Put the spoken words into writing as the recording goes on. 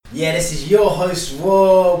Yeah, this is your host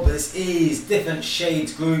Rob. This is Different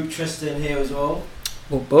Shades Group. Tristan here as well.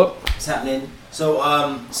 What's happening? So,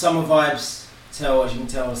 summer vibes. As you can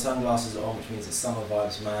tell, the sunglasses are on, which means it's summer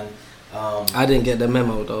vibes, man. I didn't get the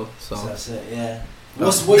memo though, so that's it. Yeah. What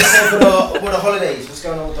you saying for the holidays? What's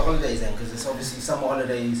going on with the holidays then? Because it's obviously summer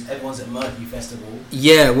holidays. Everyone's at Murky Festival.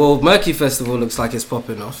 Yeah, well, Murky Festival looks like it's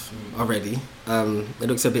popping off already. It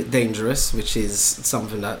looks a bit dangerous, which is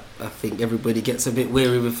something that I think everybody gets a bit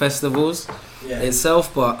weary with festivals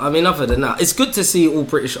itself. But I mean, other than that, it's good to see all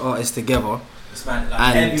British artists together. It's man, like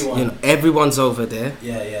and everyone. You know, everyone's over there.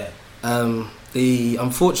 Yeah. The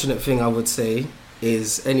unfortunate thing I would say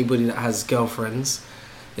is anybody that has girlfriends,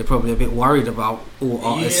 they're probably a bit worried about all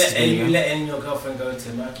artists. Are you letting your girlfriend go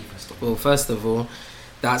to Murky Festival? Well, first of all,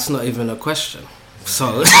 that's not even a question.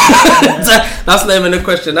 So that's not even a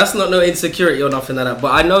question. That's not no insecurity or nothing like that.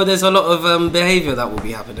 But I know there's a lot of behaviour that will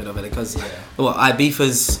be happening over there because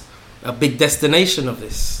Ibiza's a big destination of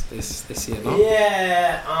this year, no?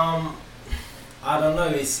 Yeah. I don't know.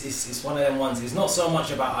 It's one of them ones. It's not so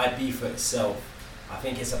much about Ibiza itself. I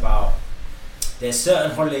think it's about there's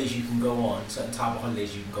certain holidays you can go on, certain type of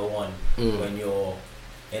holidays you can go on when you're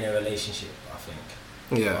in a relationship. I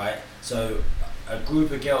think. Yeah. Right. So a group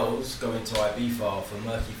of girls going to Ibiza for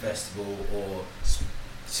Murky Festival or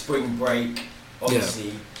spring break.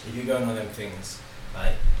 Obviously, if you're going on them things,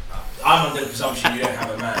 like I'm under the presumption you don't have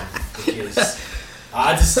a man because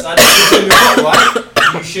I just think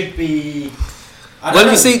right. You should be.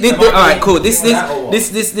 Well, you see, all right, cool. This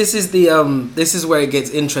is this is where it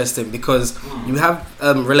gets interesting because you have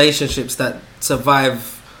relationships that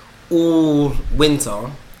survive all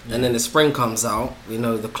winter, and then the spring comes out. You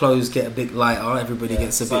know, the clothes get a bit lighter. Everybody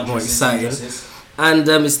gets a bit more excited, and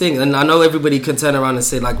it's thing. And I know everybody can turn around and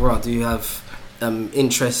say like, "Right, do you have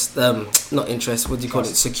interest? Not interest. What do you call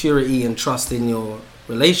it? Security and trust in your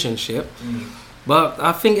relationship." But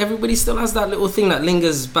I think everybody still has that little thing that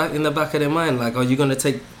lingers back in the back of their mind. Like, are you going to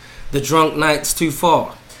take the drunk nights too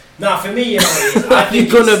far? No, for me, you know what it is. I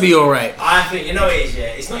think you're going to be alright. I think, you know what it is, yeah.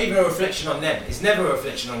 It's not even a reflection on them. It's never a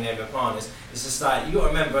reflection on the other partners. It's just like, you got to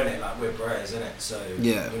remember, innit, like, we're brothers, innit? So,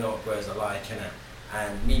 we know what brothers are like, innit?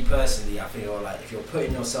 And me personally, I feel like if you're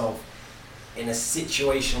putting yourself in a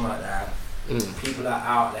situation like that, people are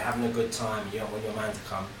out, they're having a good time, you don't want your man to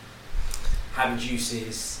come, having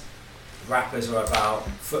juices. Rappers are about,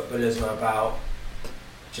 footballers are about. Do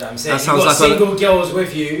you know what I'm saying? You've got like single girls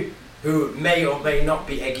with you who may or may not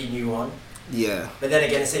be egging you on. Yeah. But then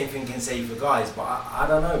again, the same thing can say for guys. But I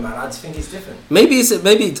don't know, man. I just think it's different. Maybe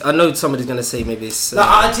I know somebody's gonna say maybe it's.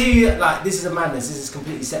 I tell you, like this is a madness. This is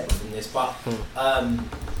completely separate from this. But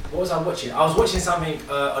what was I watching? I was watching something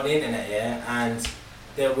on the internet, and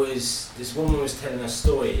there was this woman was telling a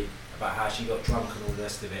story about how she got drunk and all the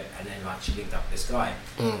rest of it, and then like she linked up with this guy.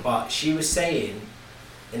 But she was saying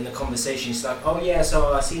in the conversation, she's like, "Oh yeah,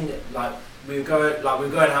 so I seen it, like we were going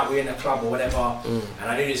out, we were in a club or whatever, and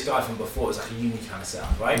I knew this guy from before. It was like a uni kind of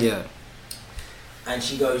setup, right?" Yeah. And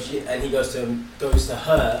she goes, and he goes to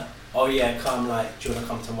her. Oh yeah, come like, do you want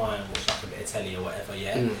to come to mine and watch like a bit of telly or whatever?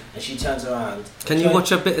 Yeah. And she turns around. Can you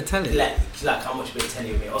watch a bit of telly? Like come watch a bit of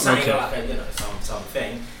telly with me or something like a,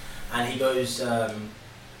 something. And he goes.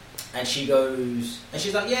 And she goes, and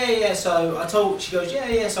she's like, yeah. So I told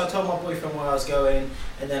my boyfriend where I was going,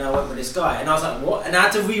 and then I went with this guy, and I was like, what? And I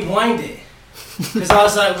had to rewind it because I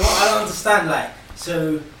was like, what? I don't understand. Like,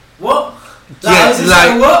 so what? Like, I was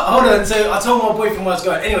like, what? Hold on. So I told my boyfriend where I was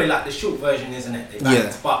going. Anyway, like the short version, isn't it?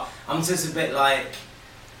 Yeah. But I'm just a bit like,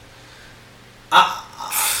 I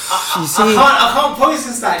can't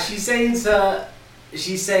process that.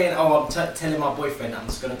 She's saying, oh, I'm telling my boyfriend I'm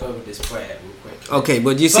just going to go with this boy real quick. Okay,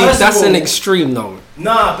 but you see, that's an extreme though.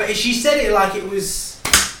 Nah, but she said it like it was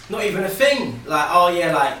not even a thing. Like, oh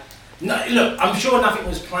yeah, like, no, look, I'm sure nothing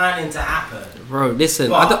was planning to happen. Bro,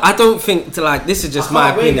 listen, I don't think, this is just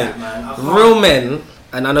my opinion. Real men,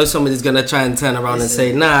 and I know somebody's going to try and turn around and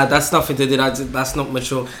say, nah, that's nothing to do, that's not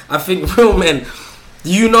mature. I think real men,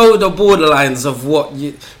 you know the borderlines of what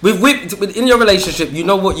you... in your relationship, you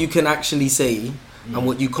know what you can actually say and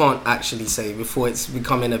what you can't actually say before it's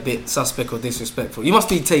becoming a bit suspect or disrespectful. You must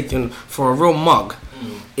be taken for a real mug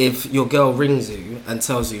if your girl rings you and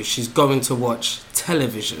tells you she's going to watch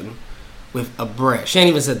television with a Bret. She ain't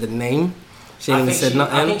even said the name. She ain't even said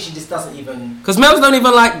nothing. I think she just doesn't even... Because males don't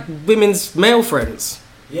even like women's male friends.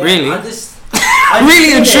 Yeah, really.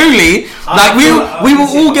 Really and truly, like we will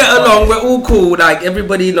all get along. We're all cool. Like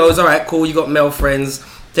everybody knows. All right, cool. You got male friends.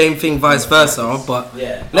 Same thing, vice versa. But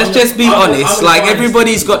let's just be honest. Like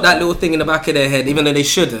everybody's got that little thing in the back of their head, even though they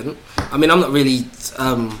shouldn't. I mean, I'm not really.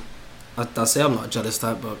 I'll say I'm not a jealous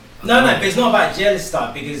type, but No, but it's not about jealous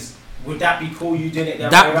stuff, because would that be cool, you doing it the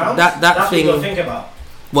other way around? That's thing, what you think about.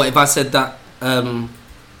 What if I said that I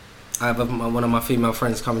have one of my female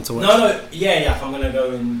friends coming to watch? No, yeah, if I'm gonna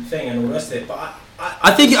go and thing and all the rest of it, but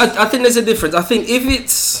I think there's a difference. I think if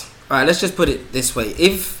it's alright, let's just put it this way.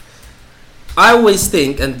 If I always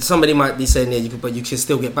think, and somebody might be saying, yeah, but you can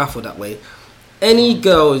still get baffled that way. Any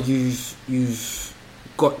girl you've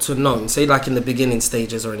got to know, say like in the beginning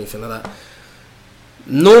stages or anything like that,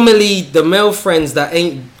 normally the male friends that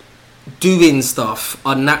ain't doing stuff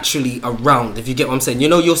are naturally around, if you get what I'm saying. You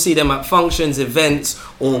know, you'll see them at functions, events,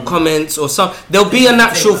 or comments, or some. There'll be a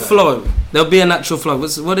natural flow. There'll be a natural flow.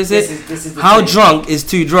 What is it? This is How drunk is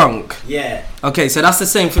too drunk? Yeah. Okay, so that's the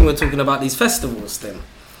same thing we're talking about these festivals then.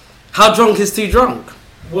 How drunk is too drunk?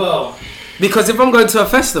 Well, because if I'm going to a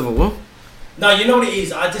festival... No, you know what it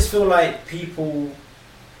is? I just feel like people...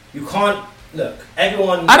 You can't... Look,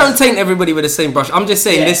 everyone... I don't taint everybody with the same brush. I'm just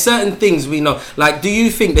saying there's certain things we know. Like, do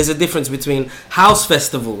you think there's a difference between house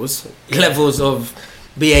festivals, levels of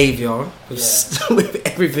behaviour with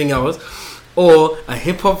everything else, or a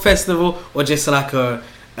hip-hop festival, or just like a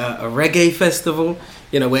reggae festival,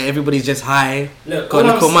 you know, where everybody's just high, got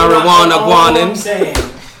a marijuana, what I'm saying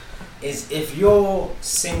is, if you're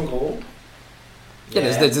single... then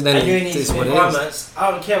and you need it's what it is.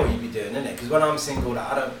 I don't care what you be doing, innit? Because when I'm single,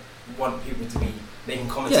 like, I don't want people to be making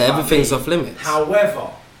comments about everything's me. off limits.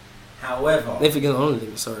 However, everything's on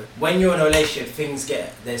limits. Sorry. When you're in a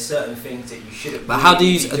relationship, there's certain things that you shouldn't. But how do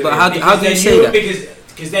you say that?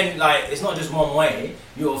 Because then, like, it's not just one way.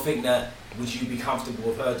 You'll think that, would you be comfortable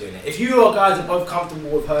with her doing it? If you guys are both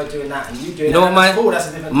comfortable with her doing that and you doing that's cool. That's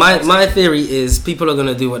a different. My theory is people are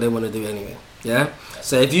gonna do what they want to do anyway. Yeah.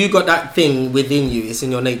 So if you got that thing within you, it's in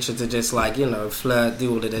your nature to just, like, you know, flirt, do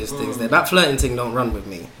all of those things. That flirting thing don't run with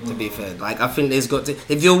me, to be fair. Like, I think there's got to...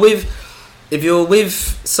 If you're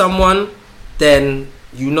with someone, then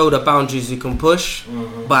you know the boundaries you can push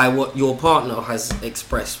by what your partner has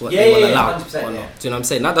expressed, what they will allow. 100%, or not. Do you know what I'm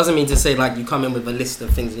saying? That doesn't mean to say, like, you come in with a list of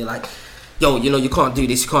things and you're like, yo, you know, you can't do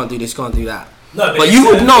this, you can't do this, you can't do that. No, but you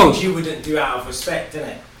would know. You wouldn't do out of respect,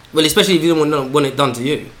 innit? Well, especially if you don't want it done to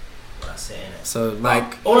you. That's it, innit? So,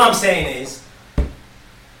 like... All I'm saying is,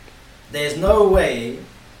 there's no way...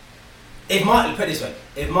 Put it this way,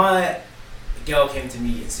 if my girl came to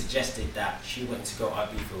me and suggested that she wanted to go to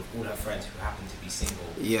Ibiza with all her friends who happen to be single...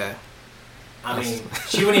 Yeah. I mean,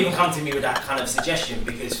 she wouldn't even come to me with that kind of suggestion,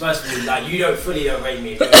 because first of all, like, you don't rate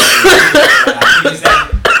me. Because then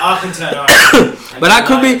I can turn around. But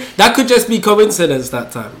that could just be coincidence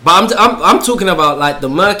that time. But I'm talking about, like, the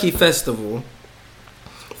Murky Festival.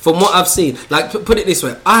 From what I've seen, like, put it this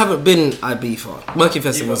way, I haven't been Ibiza. Murky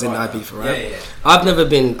Festival's in Ibiza, right? Yeah. I've never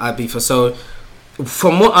been Ibiza, so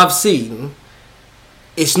from what I've seen,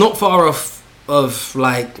 it's not far off of,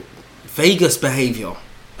 like, Vegas behaviour.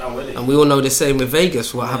 Oh, really? And we all know the same with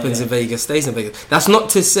Vegas. What happens in Vegas stays in Vegas. That's not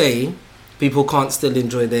to say people can't still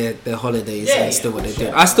enjoy their holidays and still what they do.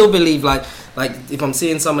 I still believe, like if I'm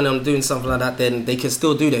seeing someone and I'm doing something like that, then they can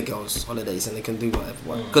still do their girls' holidays and they can do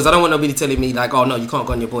whatever. Because I don't want nobody telling me, like, oh no, you can't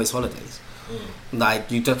go on your boys' holidays.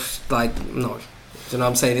 Like, you just, like, no. Do you know what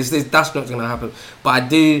I'm saying? That's not going to happen.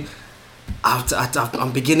 But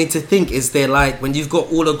I'm beginning to think, is there, like, when you've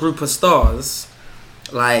got all a group of stars,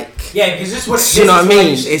 like... Yeah, because this is what... You know what I mean?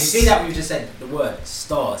 You see that we've just said the word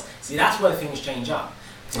stars. See, that's where things change up.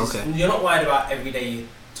 Okay. You're not worried about everyday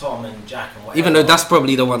Tom and Jack and whatever. Even though that's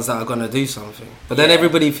probably the ones that are going to do something. But then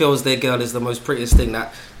everybody feels their girl is the most prettiest thing,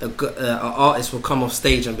 that an artist will come off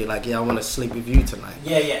stage and be like, yeah, I want to sleep with you tonight.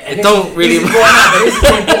 Yeah. And it don't really... This is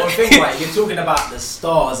the important thing, right? You're talking about the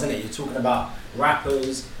stars, isn't it? You're talking about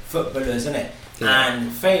rappers, footballers, isn't it? Yeah.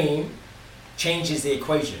 And fame changes the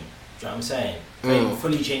equation. Do you know what I'm saying? Fame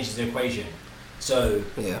fully changes the equation. So,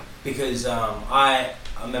 because I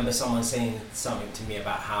remember someone saying something to me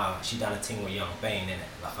about how she done a thing with Young Bane,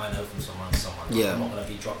 innit? Like, I know from someone. Yeah. I'm not gonna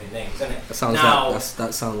be dropping names, innit?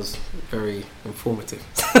 That sounds very informative.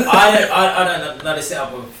 I don't know the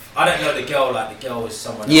setup of. I don't know the girl. Like, the girl was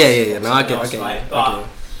someone else. Yeah. No, I get it.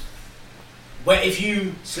 But if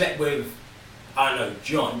you slept with, I don't know,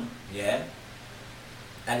 John,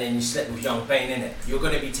 and then you slept with Young Bane, innit? You're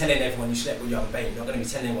going to be telling everyone you slept with Young Bane. You're not going to be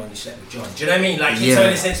telling everyone you slept with John. Do you know what I mean? Like, it's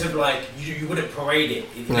in the sense of, like, you wouldn't parade it.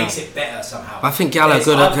 It makes it better somehow. I think y'all are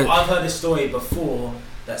good at... I've heard a story before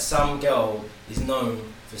that some girl is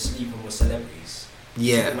known for sleeping with celebrities.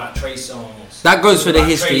 Yeah. Talking about Trey Songz. That goes for the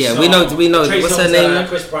history, We know. Trey What's Songz, her name?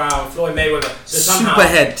 Chris Brown, Floyd Mayweather. So somehow,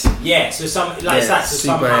 Superhead. Yeah, so somehow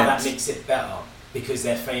that makes it better because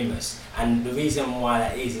they're famous. And the reason why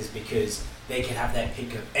that is because they can have their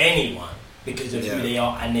pick of anyone because of who they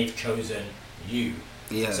are, and they've chosen you.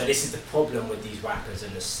 Yeah. So this is the problem with these rappers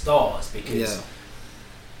and the stars, because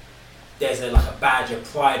there's like a badge of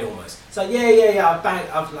pride almost. It's like,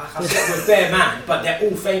 I slept with bare man, but they're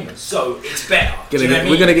all famous, so it's better.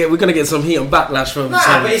 We're gonna get some heat and backlash from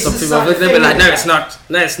some people. They'll be like, no,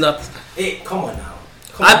 it's not. Come on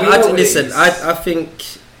now. Listen, I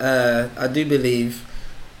think I do believe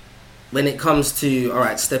when it comes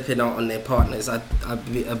to stepping out on their partners, I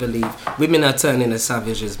believe women are turning as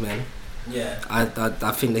savage as men. Yeah. I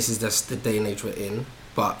think this is just the day and age we're in.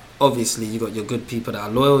 But obviously you got your good people that are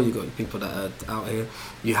loyal, you got your people that are out here.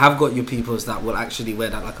 You have got your peoples that will actually wear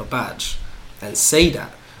that like a badge and say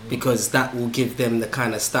that, because that will give them the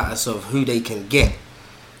kind of status of who they can get.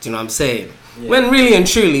 Do you know what I'm saying? Yeah. When really and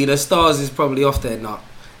truly the stars is probably off their nut.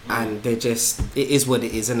 And they're just, it is what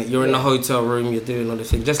it is, isn't it? You're in the hotel room, you're doing all the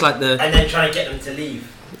things, just like the... And then trying to get them to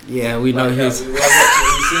leave. Yeah, we know who's... We've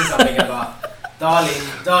seen something about,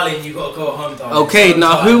 darling, you gotta go home, darling. Okay,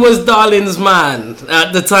 now who was Darling's man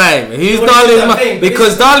at the time? Who's Darling's man?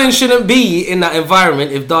 Because Darling shouldn't be in that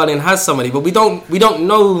environment if Darling has somebody, but we don't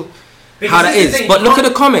know how that is. But look at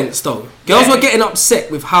the comments though. Girls were getting upset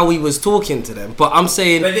with how he was talking to them. But I'm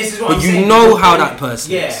saying, but you know how that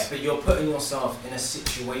person is. Yeah, but you're putting yourself in a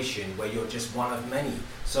situation where you're just one of many.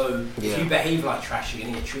 So if you behave like trash, you're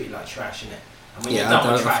going to get treated like trash, innit? And when you're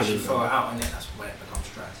done with trash, you throw it out, innit? That's when it becomes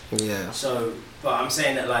trash. Yeah. So, but I'm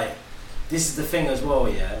saying that, like, this is the thing as well,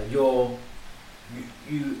 yeah? You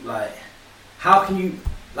like, how can you,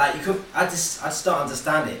 like, you could, I just don't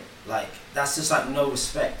understand it. Like, that's just like no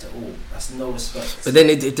respect at all. That's no respect. But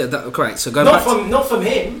then correct. So go back. Not from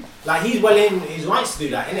him. Like, he's well in his rights to do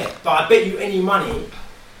that, innit? But I bet you any money,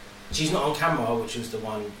 she's not on camera, which was the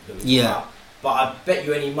one that we talked about. But I bet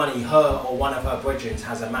you any money, her or one of her brethren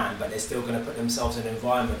has a man, but they're still going to put themselves in an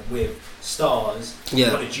environment with stars who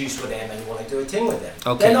want to juice with them and want to do a thing with them.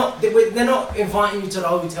 Okay. They're not inviting you to the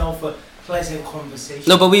hotel for pleasant conversation.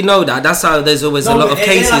 No, but we know that. That's how there's always a lot of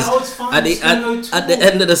cases. At the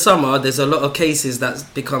end of the summer, there's a lot of cases that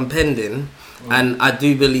become pending, and I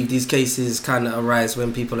do believe these cases kind of arise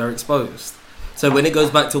when people are exposed. So when it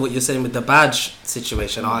goes back to what you're saying with the badge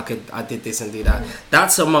situation, I did this and do that.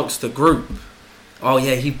 That's amongst the group. Oh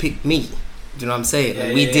yeah, he picked me. Do you know what I'm saying?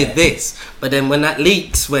 Yeah, we did this. But then when that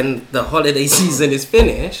leaks, when the holiday season is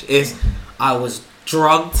finished, I was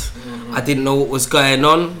drugged. I didn't know what was going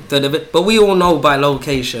on. But we all know by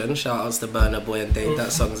location. Shout outs to Burna Boy and Dave.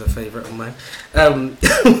 That song's a favourite of mine.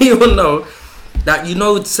 We all know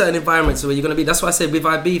that certain environments where you're gonna be. That's why I said with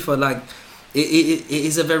Ibiza, like it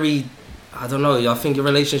is a very, I don't know. I think your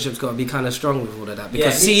relationship's got to be kind of strong with all of that,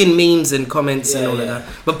 because seeing memes and comments and all of that.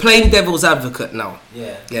 But playing devil's advocate now,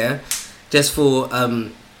 just for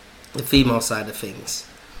the female side of things,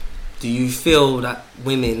 do you feel that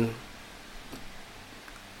women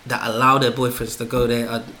that allow their boyfriends to go there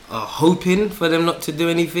are hoping for them not to do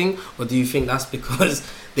anything, or do you think that's because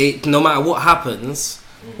they, no matter what happens,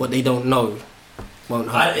 what they don't know won't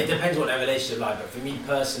happen? It depends what their relationship like. But for me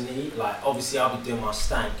personally, like, obviously I'll be doing my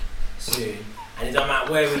stank soon, and it don't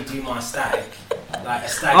matter where we do my stag, like a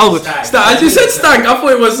stag. As you said stag, I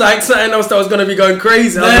thought it was like something else that was gonna be going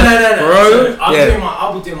crazy. No, bro. So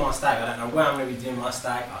I'll be doing my stag. I don't know where I'm gonna be doing my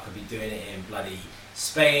stag. I could be doing it in bloody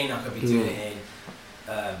Spain. I could be doing it in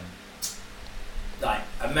like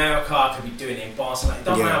America. I could be doing it in Barcelona. It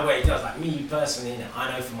doesn't matter where it does. Like me personally,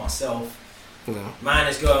 I know for myself. Man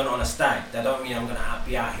is going on a stag. That don't mean I'm gonna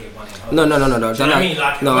be out here running hoes. No. Do you know what I mean?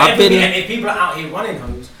 Like, if people are out here running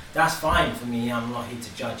hoes, that's fine for me. I'm not here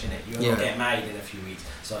to judge in it. You're gonna get married in a few weeks,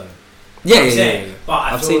 so yeah.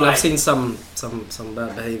 But I've seen some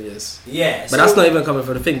bad behaviours. Yeah, but that's not even coming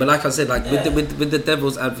from the thing. But like I said, like with the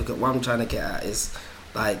devil's advocate, what I'm trying to get at is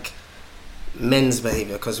like men's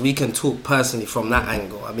behaviour, because we can talk personally from that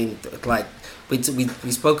angle. I mean, like we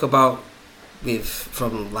spoke about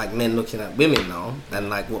from like men looking at women now, and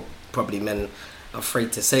like what probably men are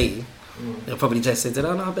afraid to say. They'll probably just say,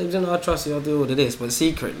 "Oh no, babe, I trust you. I'll do all of this," but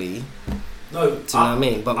secretly, do you know what I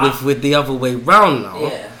mean? But with the other way round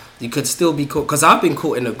now, you could still be caught. Because I've been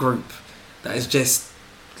caught in a group that is just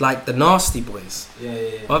like the nasty boys.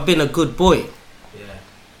 I've been a good boy.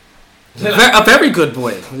 A very good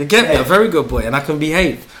boy. You get me? A very good boy, and I can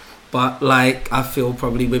behave. But like, I feel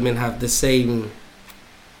probably women have the same.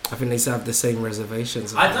 I think they have the same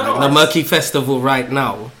reservations. I don't know. The Murky Festival right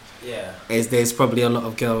now. Yeah. There's probably a lot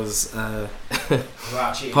of girls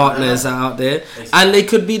partners out there, and they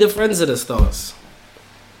could be the friends of the stars,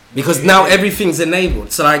 because now everything's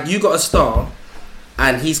enabled. So like, you got a star,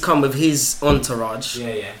 and he's come with his entourage.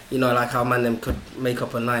 Yeah. You know, like how man them could make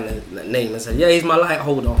up a name and say, yeah, he's my light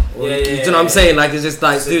holder. Or, you know what I'm saying? Like it's just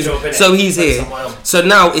like, so he's here. So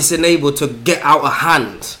now it's enabled to get out of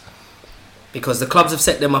hand. Because the clubs have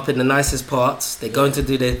set them up in the nicest parts. They're going to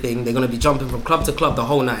do their thing. They're going to be jumping from club to club the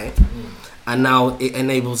whole night. And now it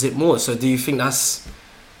enables it more. So do you think that's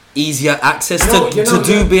easier access to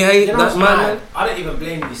do behave that man? I don't even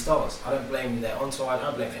blame these stars. I don't blame their entourage. I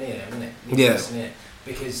don't blame any of them, innit? Yeah.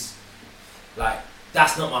 Because, like,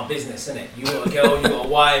 that's not my business, innit? You got a girl, you got a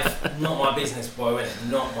wife. Not my business, boy,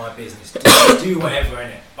 innit? Not my business. Do whatever,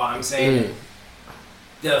 innit? But I'm saying...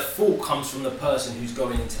 The fault comes from the person who's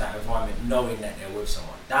going into that environment knowing that they're with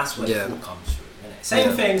someone. That's where the fault comes through, innit?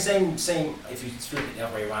 Same thing, same if you flip it the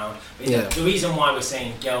other way around. But the reason why we're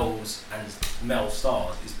saying girls and male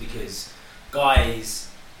stars is because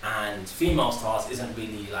guys and female stars isn't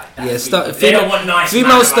really like that. Yeah, they don't want nice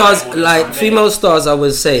female stars, like female stars, I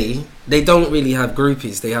would say they don't really have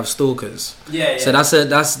groupies. They have stalkers. Yeah. So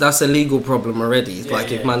that's a legal problem already.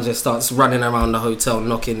 If man just starts running around the hotel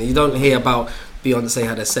knocking, you don't hear about Beyonce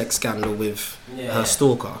had a sex scandal with her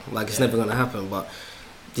stalker. Like it's never gonna happen. But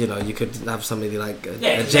you know, you could have somebody like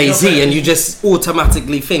a Jay-Z, and you just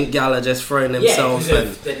automatically think y'all are just throwing themselves. Yeah,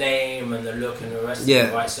 because of the name and the look and the rest of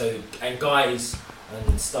it, right? So and guys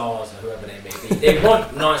and stars or whoever they may be, they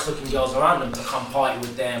want nice looking girls around them to come party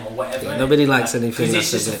with them or whatever. Yeah, nobody likes anything. Because it's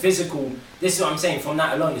just a physical. This is what I'm saying. From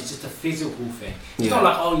that alone, it's just a physical thing. It's not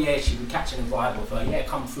like, oh yeah, she was catching a vibe with her. Yeah,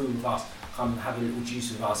 come through with us. Come have a little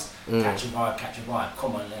juice with us. Catch a vibe.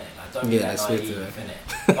 Come on, like don't be that naive,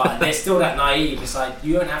 innit? But there's still that naive. It's like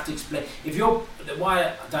you don't have to explain. If you're why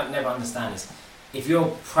I don't never understand is if you're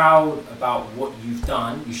proud about what you've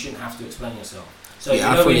done, you shouldn't have to explain yourself. So you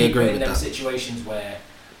know when you put in them situations where,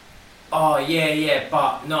 oh yeah,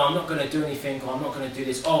 but no, I'm not gonna do anything, or I'm not gonna do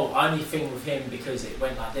this. Oh, I only thing with him because it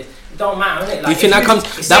went like this. It don't matter, innit? Like, do you think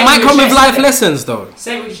that might come with life lessons though?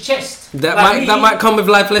 Say it with your chest. That might come with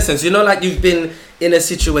life lessons. You know, like you've been in a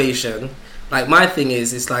situation. Like my thing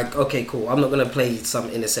is, it's like, okay, cool. I'm not gonna play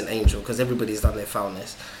some innocent angel because everybody's done their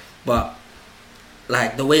foulness, but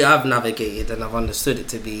like the way I've navigated and I've understood it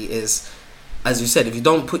to be is, as you said, if you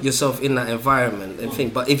don't put yourself in that environment and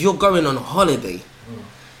think, but if you're going on holiday,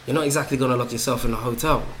 you're not exactly going to lock yourself in a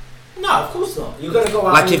hotel. No, of course not. You're going to go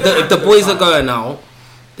out. Like if the boys are going out,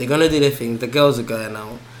 they're going to do their thing. The girls are going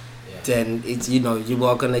out. Then it's, you know, you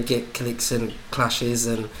are going to get cliques and clashes,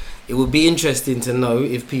 and it would be interesting to know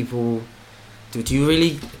if people. Would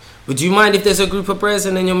you mind if there's a group of bros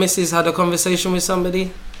and then your missus had a conversation with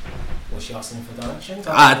somebody? Was she asking for directions?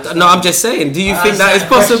 No, I'm just saying. Do you think that is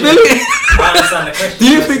possibility? I understand the question. Do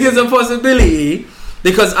you think it's a possibility?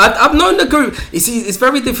 Because I've known the group. You see, it's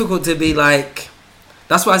very difficult to be like.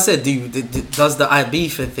 That's why I said, does the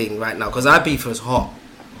Ibiza thing right now? Because Ibiza is hot.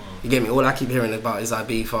 You get me? All I keep hearing about is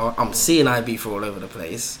Ibiza. I'm seeing Ibiza all over the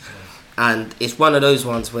place, and it's one of those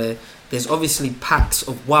ones where there's obviously packs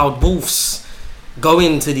of wild wolves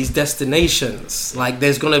going to these destinations. Like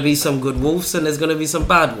there's gonna be some good wolves and there's gonna be some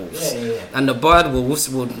bad wolves. And the bad wolves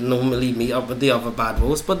would normally meet up with the other bad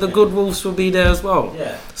wolves, but the good wolves will be there as well.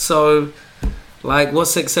 So like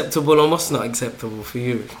what's acceptable and what's not acceptable for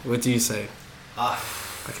you? What do you say? I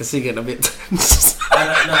can see you getting a bit tense.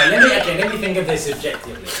 Let me think of this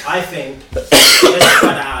objectively. I think let's put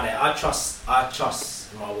that out there. I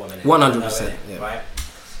trust my woman 100%, right?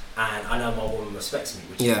 And I know my woman respects me,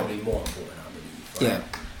 which is probably more important. Right?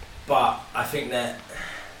 But I think that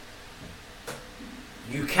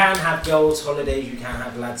you can have girls' holidays, you can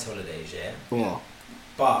have lads' holidays, yeah.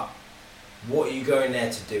 But what are you going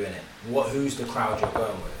there to do in it? Who's the crowd you're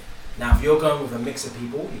going with? Now, if you're going with a mix of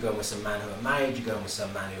people, you're going with some man who are married, you're going with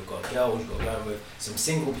some man who've got girls, you're going with some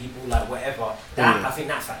single people, like whatever. That I think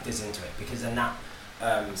that factors into it, because then that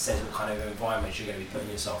says what kind of environment you're going to be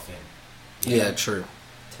putting yourself in. Yeah, true.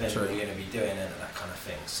 Depending on what you're going to be doing and that kind of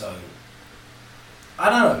thing. So. I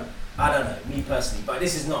don't know, me personally, but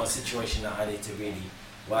this is not a situation that I need to really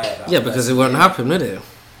worry about. Yeah, because it won't happen, would it?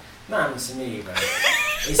 Man, to me, bro.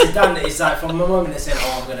 It's like from the moment they said,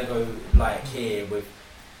 I'm going to go like here with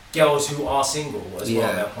girls who are single as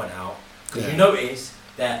well, they'll point out. Because you notice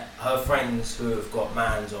that her friends who have got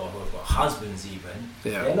mans or who have got husbands even,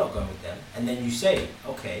 they're not going with them. And then you say,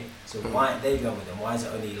 okay, so why aren't they going with them? Why is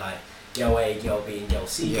it only like girl A, girl B and girl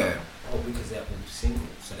C? Oh, because they're all single,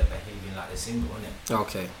 so they're behaving like they're single, innit?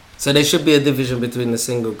 Okay. So there should be a division between the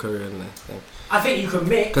single career and the thing. I think you can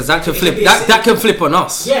mix. Because that can flip. That can flip on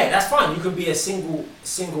us. Yeah, that's fine. You could be a single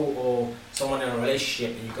or someone in a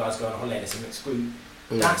relationship and you guys go on holiday and it's a mixed group.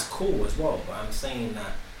 That's cool as well. But I'm saying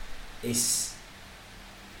that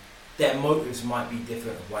their motives might be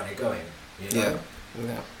different of why they're going. You know?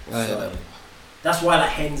 Yeah. That's why like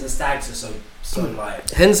hens and stags are so like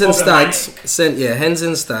hens and stags,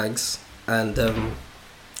 and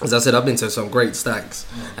as I said, I've been to some great stags,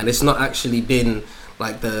 and it's not actually been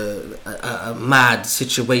like a mad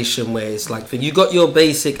situation where it's like you got your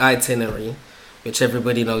basic itinerary, which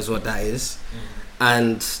everybody knows what that is,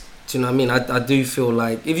 and do you know what I mean? I do feel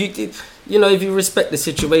like if you respect the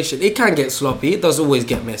situation, it can get sloppy. It does always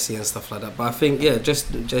get messy and stuff like that. But I think just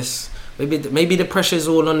maybe the pressure's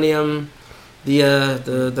all on the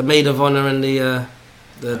maid of honor and the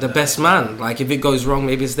best man. Like if it goes wrong,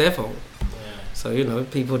 maybe it's their fault. So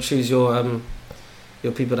people choose your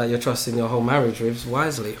people that you're trusting your whole marriage with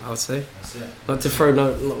wisely. I would say. That's it. Not to throw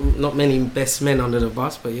not many best men under the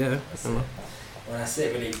bus, but yeah. Well, that's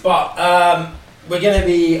it really. But we're going to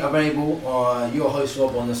be available on your host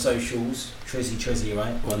Rob on the socials, Trizzy,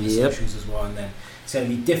 right? On the socials as well, and then it's going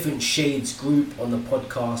to be Different Shades Group on the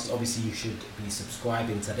podcast. Obviously, you should be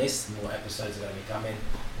subscribing to this. More episodes are going to be coming.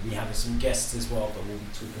 We'll be having some guests as well, but we'll be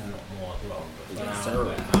talking a lot more as well. But for now,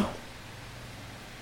 we're out.